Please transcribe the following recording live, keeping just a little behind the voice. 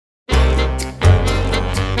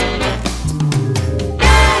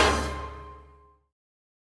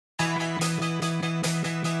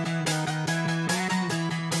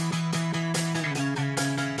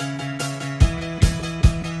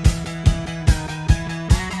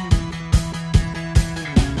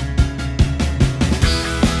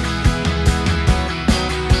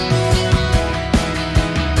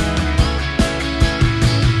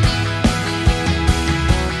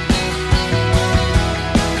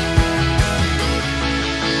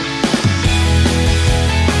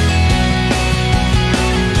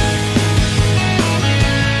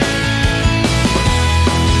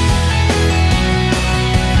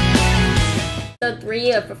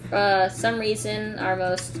some reason, our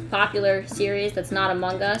most popular series that's not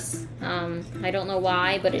Among Us. I don't know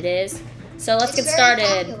why, but it is. So let's get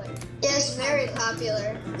started. Popular. Yes, very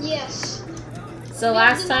popular. Yes. So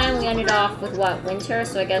last time we ended off with what? Winter.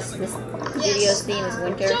 So I guess this video's theme is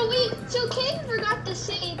winter. So Caden forgot to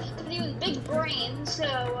say because he was big brain. So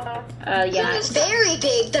yeah. It's very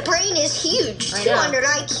big. The brain is huge. 200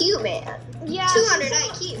 IQ, man. Yeah. 200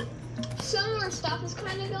 IQ. Similar stuff is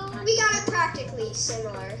kind of going. We got it practically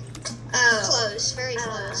similar. Close, very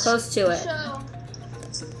close. Close to it. So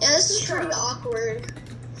yeah, this is pretty awkward.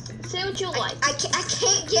 Say what you like. I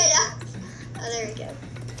can't get up. Oh, there we go.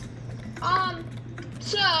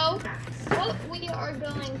 So what we are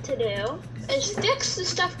going to do is fix the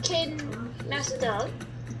stuff Caden messed up,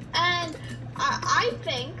 and I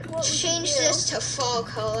think what we change should do, this to fall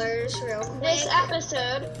colors real quick. This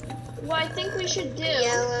episode, what I think we should do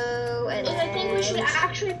yellow and is I think we should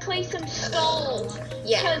actually play some stalls.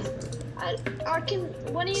 Yeah. Because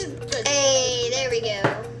what do you? Hey, there we go.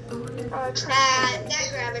 That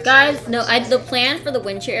gravity. Guys, no, the plan for the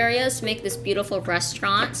winter area is to make this beautiful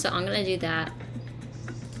restaurant, so I'm gonna do that.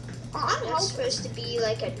 It's supposed to be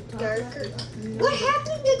like a darker. What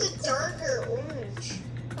happened to the darker orange?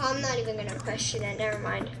 Oh, I'm not even gonna question it. Never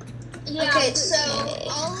mind. Yeah, okay, so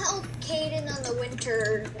I'll help Caden on the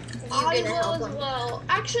winter. I will as well.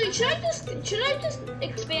 Actually, should I just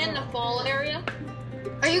expand the fall area?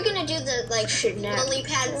 Are you gonna do the lily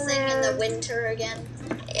pad thing in the winter again?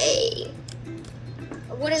 Hey.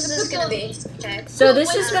 What is this gonna be? Okay. So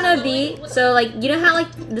this is gonna be, so like, you know how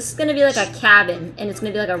this is gonna be like a cabin and it's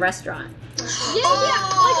gonna be like a restaurant.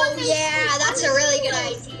 Yeah, that's a really good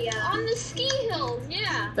idea. On the ski hills,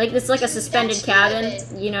 yeah. Like it's like a suspended cabin.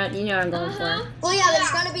 You know what I'm going for. Well, yeah,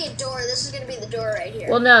 there's gonna be a door. This is gonna be the door right here.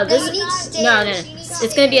 Well, no, this no.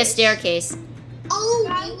 It's gonna be a staircase. Oh,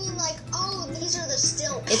 you mean these are the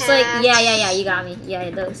still paths. It's like yeah, you got me.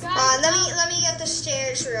 Yeah, those. Let me get the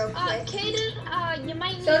stairs real quick. Caden, you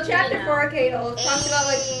might need So chapter 4, Caden, talks about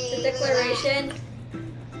the declaration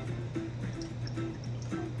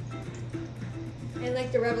and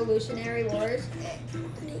the Revolutionary Wars.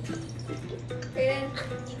 Caden.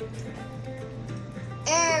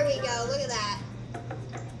 There we go. Look at that.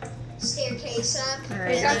 Staircase up. All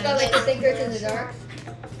It talks about the thinkers in the dark.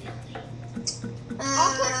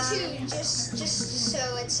 I'll put 2 just so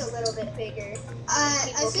it's a little bit bigger.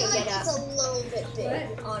 I feel like it's a little bit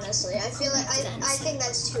big, honestly. I feel like I think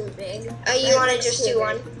that's too big. You want to just do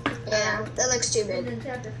 1? Yeah, that looks too big. And then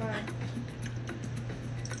chapter 5.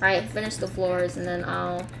 All right, finish the floors and then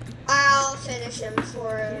I'll finish them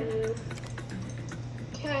for you.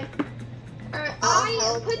 Okay. Alright,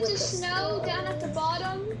 I put the snow down at the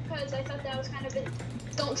bottom because I thought that was kind of big.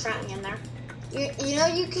 Don't try me in there. You know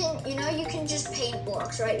you can just paint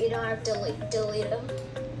blocks, right? You don't have to delete them.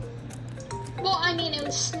 Well, I mean it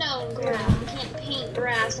was snow and grass. You can't paint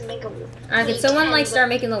grass and make a. Alright, can someone start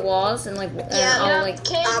making the walls and I'm on it. Yeah, look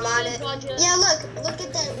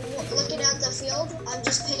at that. Looking at the field, I'm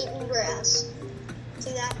just painting grass.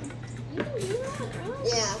 See that? You can do that,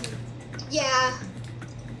 right? Yeah.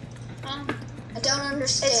 I don't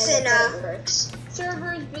understand how it works.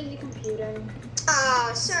 Server is busy computing.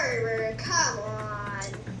 Server, come on.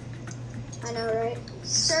 I know, right?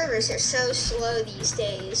 Servers are so slow these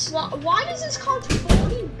days. Why does this cost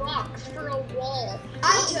 $40 for a wall?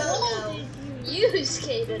 I don't know. What did you use,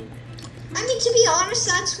 Caden? I mean, to be honest,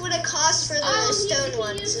 that's what it costs for the stone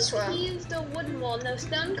ones as well. He used the wooden wall. No,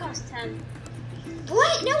 stone costs 10.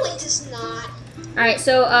 What? No, it does not. Alright,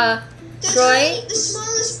 so Troy, the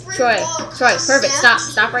smallest brick wall costs perfect.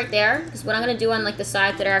 Stop right there. Because what I'm gonna do on the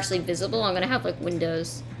sides that are actually visible, I'm gonna have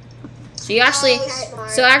windows. So you actually,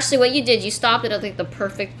 what you did, you stopped it at the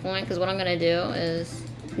perfect point. Because what I'm gonna do is,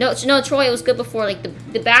 no, Troy, it was good before.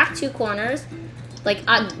 The back 2 corners,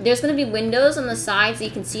 there's gonna be windows on the sides so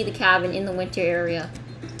you can see the cabin in the winter area.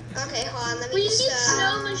 Okay, hold on. Let me We need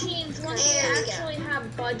snow machines when we actually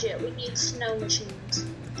have budget. We need snow machines.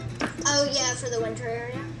 Oh yeah, for the winter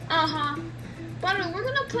area. By the way, we're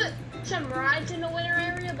gonna put some rides in the winter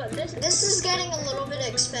area, but this is getting a little bit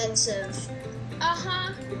expensive.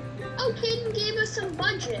 Oh, Caden gave us some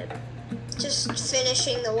budget. Just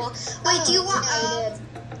finishing the wall. Wait, do you want?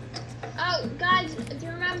 Oh, guys, do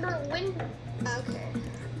you remember when? Okay.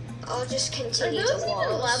 I'll just continue the walls.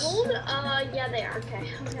 Are those even leveled? Yeah, they are. Okay.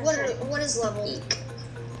 What is leveled?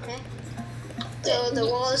 Okay. So the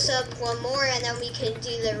wall's up 1 more, and then we can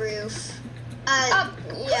do the roof. Yeah, I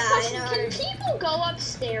know. Can people go up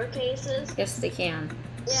staircases? Yes, they can.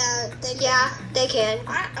 Yeah, they can.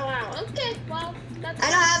 Wow. Okay. Well, I don't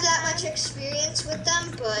have that much experience with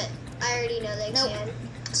them, but I already know they can.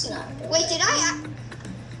 It's not. Wait, did I?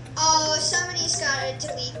 Oh, somebody's gotta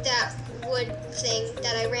delete that wood thing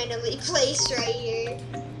that I randomly placed right here.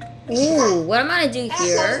 Ooh, what am I gonna do That's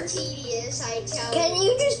here? so tedious, I tell you. Can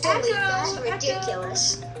you just delete that? That's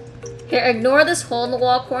ridiculous. Here, ignore this hole in the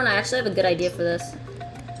wall corner. I actually have a good idea for this.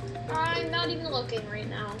 I'm not even looking right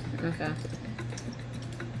now. Okay.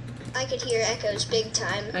 I could hear echoes big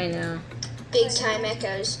time. I know. Big time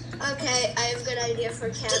echoes. Okay, I have a good idea for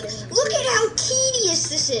a cabin. Look at how tedious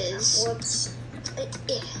this is. Whoops.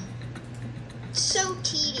 So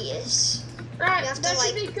tedious. Right, You have to, that like-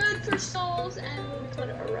 should be good for souls, and we'll put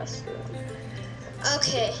a restroom.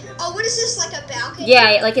 Okay. Oh, what is this, like a balcony?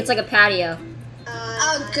 Yeah, like it's like a patio.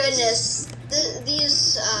 Oh, goodness.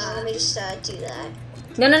 These, let me just do that.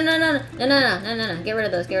 No. Get rid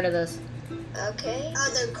of those. Get rid of those. Okay.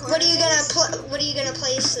 What are you gonna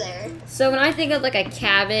place there? So when I think of like a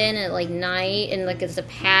cabin at like night and like it's a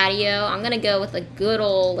patio, I'm gonna go with a good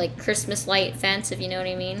old like Christmas light fence, if you know what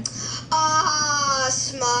I mean. Ah,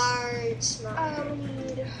 smart. We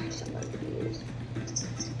need some of these.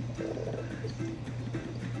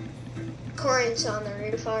 Corin's on the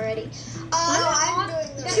roof already. No, I'm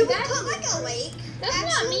doing the that- Should we that's- put like a lake? That's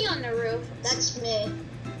not me on the roof. That's me.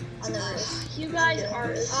 On the roof. You guys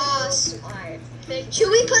are Oh, so smart. big. Should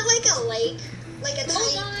we put like a lake? Like a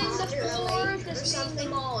Hold tiny on, pond the or a floor lake or is being something?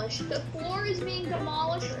 demolished. The floor is being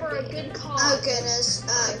demolished for a good cause. Oh goodness,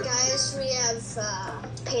 guys, we have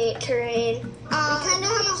paint terrain. We kind of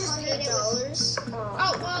have $100.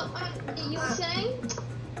 Oh, well, you were saying?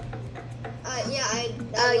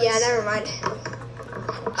 Yeah, never mind.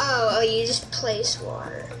 Oh, you just place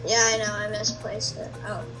water. Yeah, I know, I misplaced it.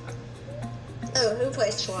 Oh, who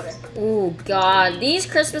placed water? Ooh, God. These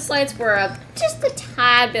Christmas lights were just a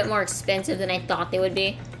tad bit more expensive than I thought they would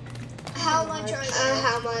be. How much are they?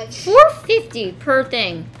 How much? $4.50 per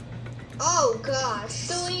thing. Oh gosh.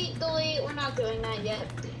 Delete, we're not doing that yet.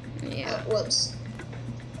 Yeah. Whoops.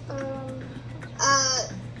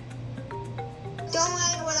 Don't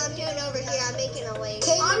mind what I'm doing over here. I'm making a lake.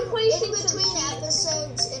 I'm placing in between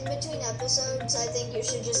episodes, I think you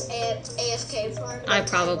should just AFK farm. I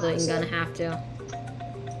probably am gonna have to.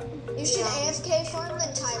 You should AFK farm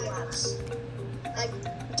and time lapse. Like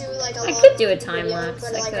do like a I long could do a video, time lapse,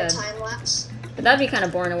 but I like could. a time lapse. But that'd be kind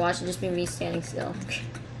of boring to watch. It'd just be me standing still.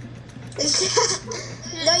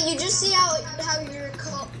 No, you just see how you're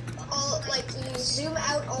like you zoom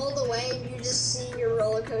out all the way and you just see your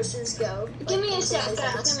roller coasters go. Give me a like, second, really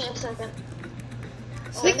guys. fast. Give me a second.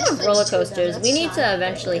 Speaking of roller coasters, we need to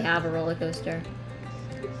eventually have a roller coaster.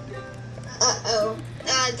 Uh-oh.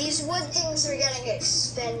 These wood things are getting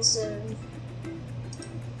expensive.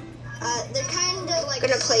 They're kind of like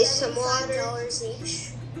gonna place some $75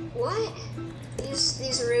 each. What?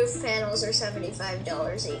 These roof panels are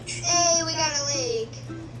 $75 each. Hey, we got a lake.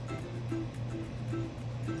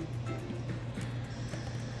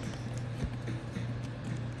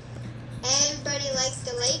 Everybody likes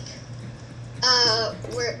the lake.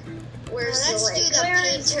 Where's the lake? Let's do the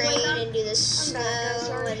paint terrain and do the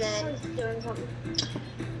snow, and then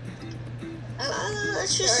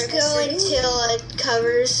let's just go until it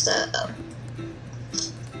covers the.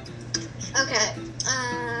 Okay.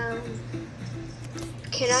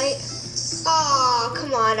 Can I? Oh,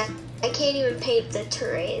 come on! I can't even paint the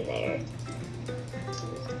terrain there.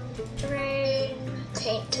 Terrain,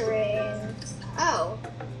 paint terrain. Oh.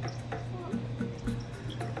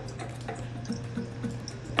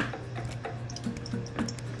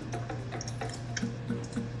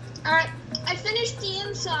 Alright, I finished the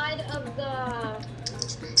inside of the...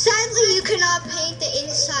 Sadly, you cannot paint the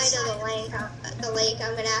inside of the lake.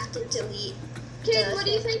 I'm gonna have to delete. Kid, what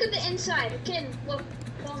do you think of the inside? Kid, look,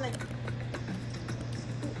 follow me.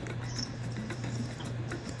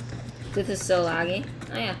 This is so laggy.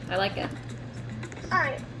 Oh yeah, I like it.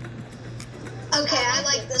 Alright. Okay, I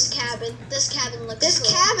like this cabin. This cabin looks. This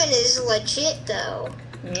cabin is legit, though.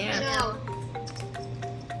 Yeah. know.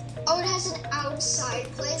 Oh, it has an outside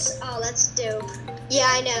place. Oh, that's dope. Yeah,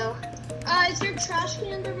 I know. Is your trash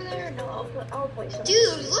can over there? No, I'll place it.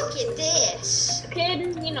 Dude, look at this.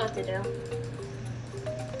 Kid, you know what to do.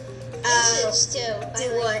 This is dope. I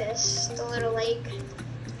like this. The little lake.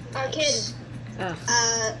 Kid.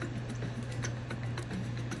 Oh.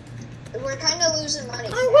 We're kind of losing money.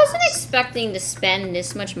 I wasn't expecting to spend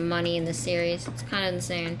this much money in this series. It's kind of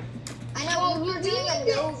insane. I know, we're doing a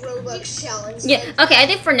no Robux challenge. Yeah, okay, I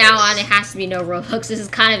think for now on it has to be no Robux. This is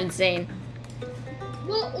kind of insane.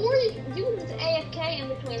 Well, or you can just AFK in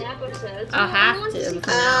between episodes. I'll have to. For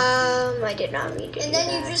now. I did not mean to. And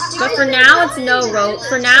then you just do But for now it's no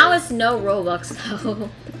Robux though.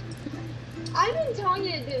 I've been telling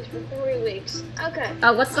you to do this for 3 weeks. Okay.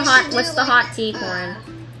 Oh, what's the hot tea, Corin?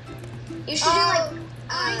 You should do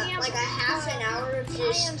like a half an hour of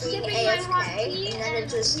just being AFK, and then it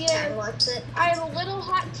just time lapse it. I have a little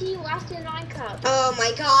hot tea left in my cup. Oh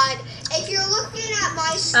my god! If you're looking at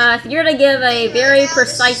my if you're to give a very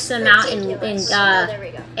precise amount there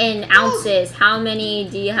we go. in ounces, how many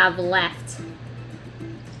do you have left?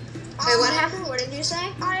 Wait, what happened? What did you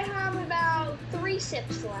say? I have about 3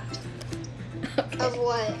 sips left. Okay. Of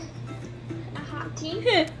what? A hot tea.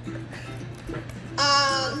 Did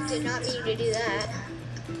not mean to do that.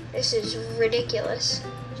 This is ridiculous.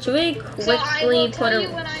 Should we quickly put a?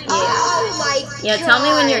 Oh my god! Yeah,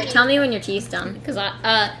 tell me when your tea's done, because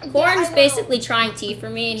Corin's basically trying tea for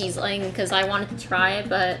me, and he's like, because I wanted to try it,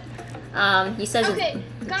 but he says. Okay,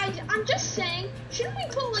 guys, I'm just saying, shouldn't we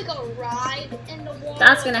put like a ride in the water?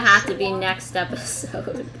 That's gonna have to be next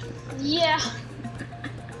episode. Yeah,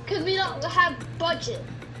 because we don't have budget.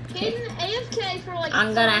 Caden AFK for like.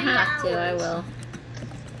 I'm gonna 3 have to. I hours. will.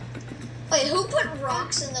 Wait, who put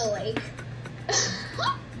rocks in the lake?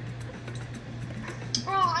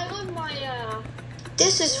 Oh, I love my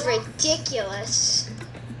This is ridiculous.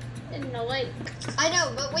 in the lake. I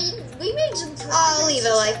know, but we made some progress. I'll leave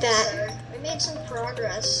it like that. We made some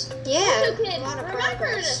progress. Yeah, Okay, a lot of remember to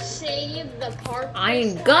progress. save the park.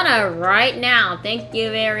 I'm gonna right now. Thank you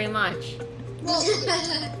very much.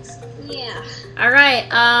 Yeah. All right.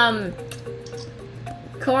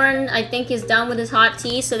 Corin, I think is done with his hot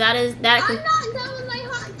tea, so that. I'm not done with my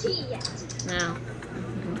hot tea yet. No.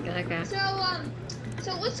 Okay.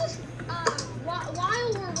 So let's just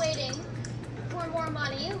while we're waiting for more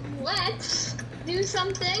money, let's do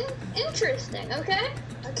something interesting, okay?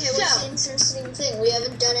 Okay, what's the interesting thing? We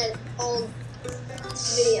haven't done it all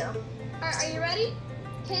video. Are you ready?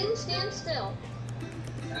 Ken, stand still.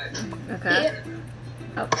 Okay. Yeah.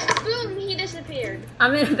 Oh. Boom, he disappeared.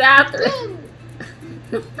 I'm in the bathroom.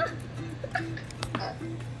 Boom.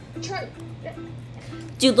 Try.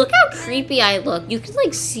 Dude, look how creepy I look. You can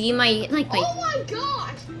like see my Oh my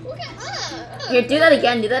gosh! Look at Here, do that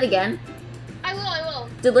again. Do that again. I will.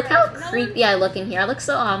 Dude, look how Alright, no creepy I look in here. I look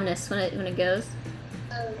so ominous when it goes.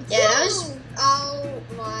 Yeah, that was. Oh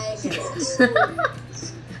my goodness.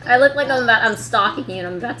 I look like I'm stalking you and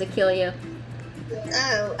I'm about to kill you.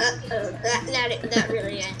 Oh, that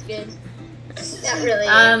really ain't good. That really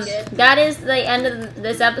ain't good. That is the end of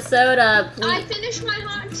this episode. I Please, finished my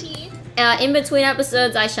hot tea. in between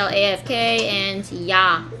episodes, I shall AFK and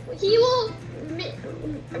yeah. He will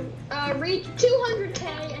reach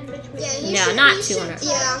 200K in between. No, not 200.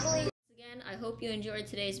 Yeah. Again, I hope you enjoyed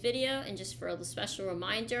today's video, and just for a special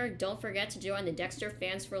reminder, don't forget to join the Dexter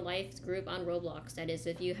Fans for Life group on Roblox. That is,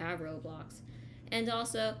 if you have Roblox. And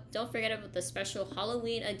also, don't forget about the special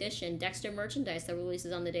Halloween edition Dexter merchandise that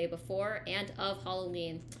releases on the day before and of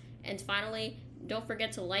Halloween. And finally, don't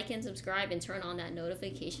forget to like and subscribe and turn on that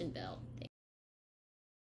notification bell.